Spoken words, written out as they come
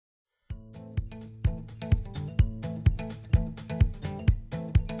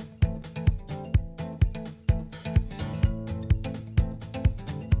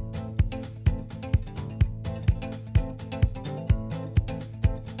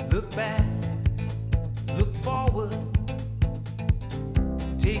Look back, look forward,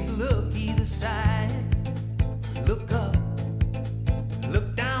 take a look either side. Look up,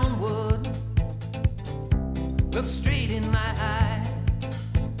 look downward, look straight in my eye.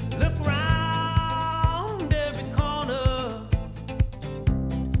 Look round every corner,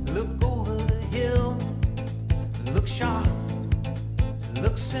 look over the hill. Look sharp,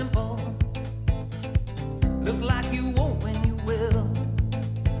 look simple, look like you won't when you will.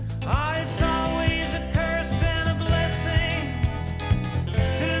 Oh, it's always a curse and a blessing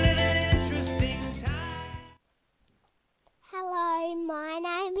to live an interesting time. Hello, my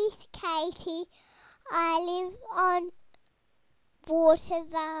name is Katie. I live on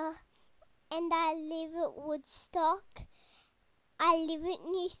Watervale and I live at Woodstock. I live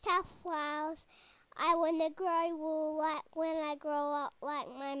in New South Wales. I want to grow wool like when I grow up like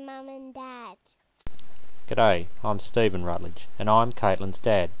my mum and dad. G'day, I'm Stephen Rutledge and I'm Caitlin's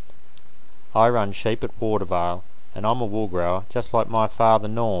dad. I run sheep at Watervale and I'm a wool grower just like my father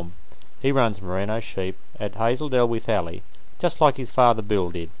Norm. He runs merino sheep at Hazeldale with Alley, just like his father Bill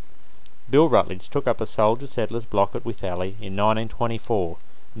did. Bill Rutledge took up a soldier settlers block at Withally in 1924,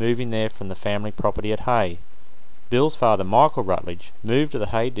 moving there from the family property at Hay. Bill's father Michael Rutledge moved to the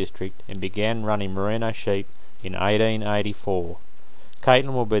Hay district and began running merino sheep in 1884.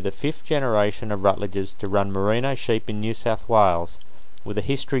 Caitlin will be the 5th generation of Rutledges to run merino sheep in New South Wales, with a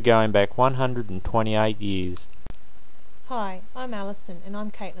history going back 128 years. Hi, I'm Alison and I'm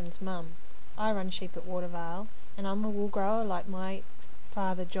Caitlin's mum. I run sheep at Watervale and I'm a wool grower like my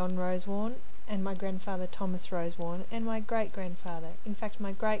father John Rosewarne and my grandfather Thomas Rosewarne and my great-grandfather. In fact,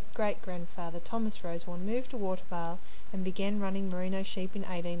 my great-great-grandfather Thomas Rosewarne moved to Watervale and began running merino sheep in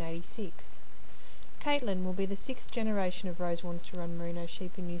 1886. Caitlin will be the 6th generation of Rosewarnes to run merino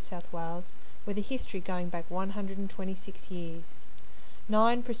sheep in New South Wales, with a history going back 126 years.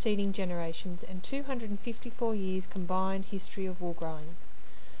 9 preceding generations and 254 years combined history of wool growing.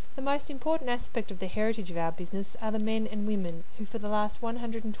 The most important aspect of the heritage of our business are the men and women who for the last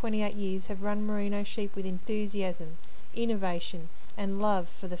 128 years have run merino sheep with enthusiasm, innovation and love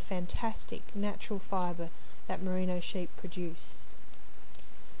for the fantastic natural fibre that merino sheep produce.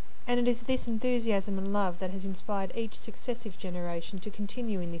 And it is this enthusiasm and love that has inspired each successive generation to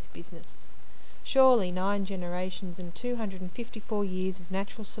continue in this business. Surely 9 generations and 254 years of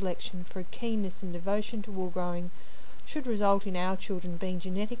natural selection for a keenness and devotion to wool growing should result in our children being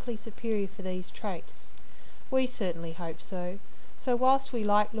genetically superior for these traits. We certainly hope so. So whilst we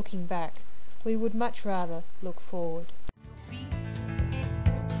like looking back, we would much rather look forward.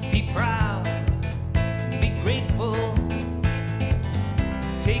 Be proud, be grateful,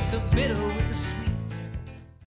 take the bitter with